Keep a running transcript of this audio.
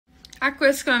At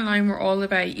Gaeilge Online, we're all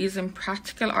about using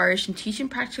practical Irish and teaching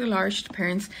practical Irish to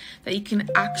parents that you can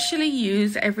actually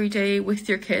use every day with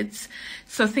your kids.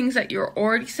 So things that you're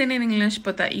already saying in English,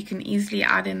 but that you can easily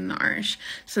add in Irish.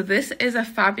 So this is a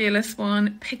fabulous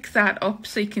one. Pick that up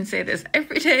so you can say this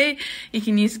every day. You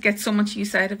can get so much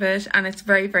use out of it, and it's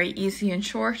very, very easy and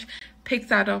short. Pick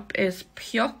that up is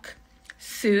Peoc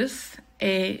suas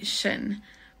é sin.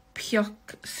 Peoc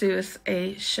suas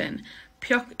é sin.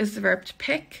 Peoc is the verb to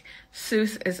pick,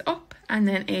 suas is up, and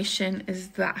then é sin is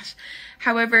that.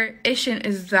 However, é sin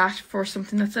is that for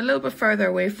something that's a little bit further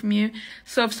away from you.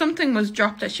 So if something was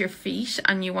dropped at your feet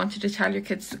and you wanted to tell your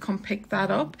kids to come pick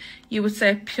that up, you would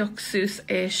say peoc suas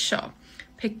é seo.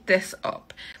 Pick this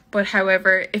up. But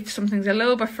however, if something's a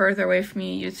little bit further away from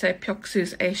you, you'd say peoc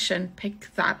suas é sin,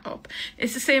 pick that up.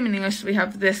 It's the same in English. We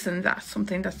have this and that,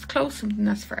 something that's close, something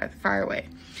that's far away.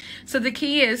 So the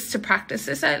key is to practice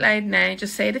this out loud now.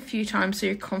 Just say it a few times so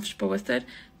you're comfortable with it.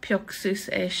 Peoc suas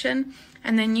é sin.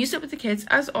 And then use it with the kids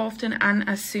as often and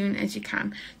as soon as you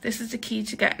can. This is the key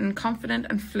to getting confident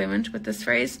and fluent with this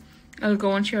phrase. It'll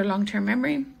go into your long-term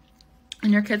memory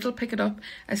and your kids will pick it up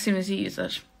as soon as you use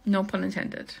it. No pun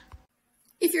intended.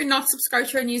 If you're not subscribed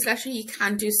to our newsletter, you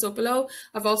can do so below.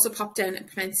 I've also popped down a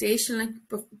pronunciation link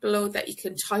below that you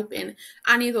can type in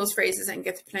any of those phrases and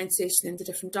get the pronunciation in the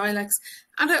different dialects.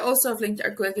 And I also have linked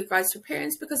our Gaeilge guides for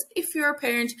parents, because if you're a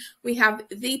parent, we have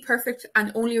the perfect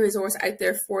and only resource out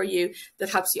there for you that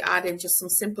helps you add in just some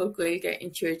simple Gaeilge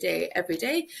into your day every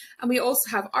day. And we also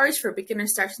have Irish for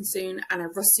beginners starting soon, and a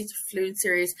Rusty to Fluent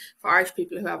series for Irish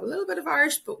people who have a little bit of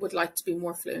Irish but would like to be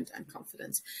more fluent and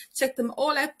confident. Check them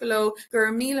all out below.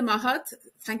 Gur míle maith,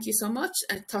 thank you so much.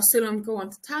 Tá sulam go on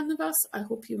to tan of us. I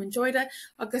hope you enjoyed it.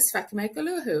 Agus feicim go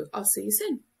luathú. I'll see you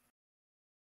soon.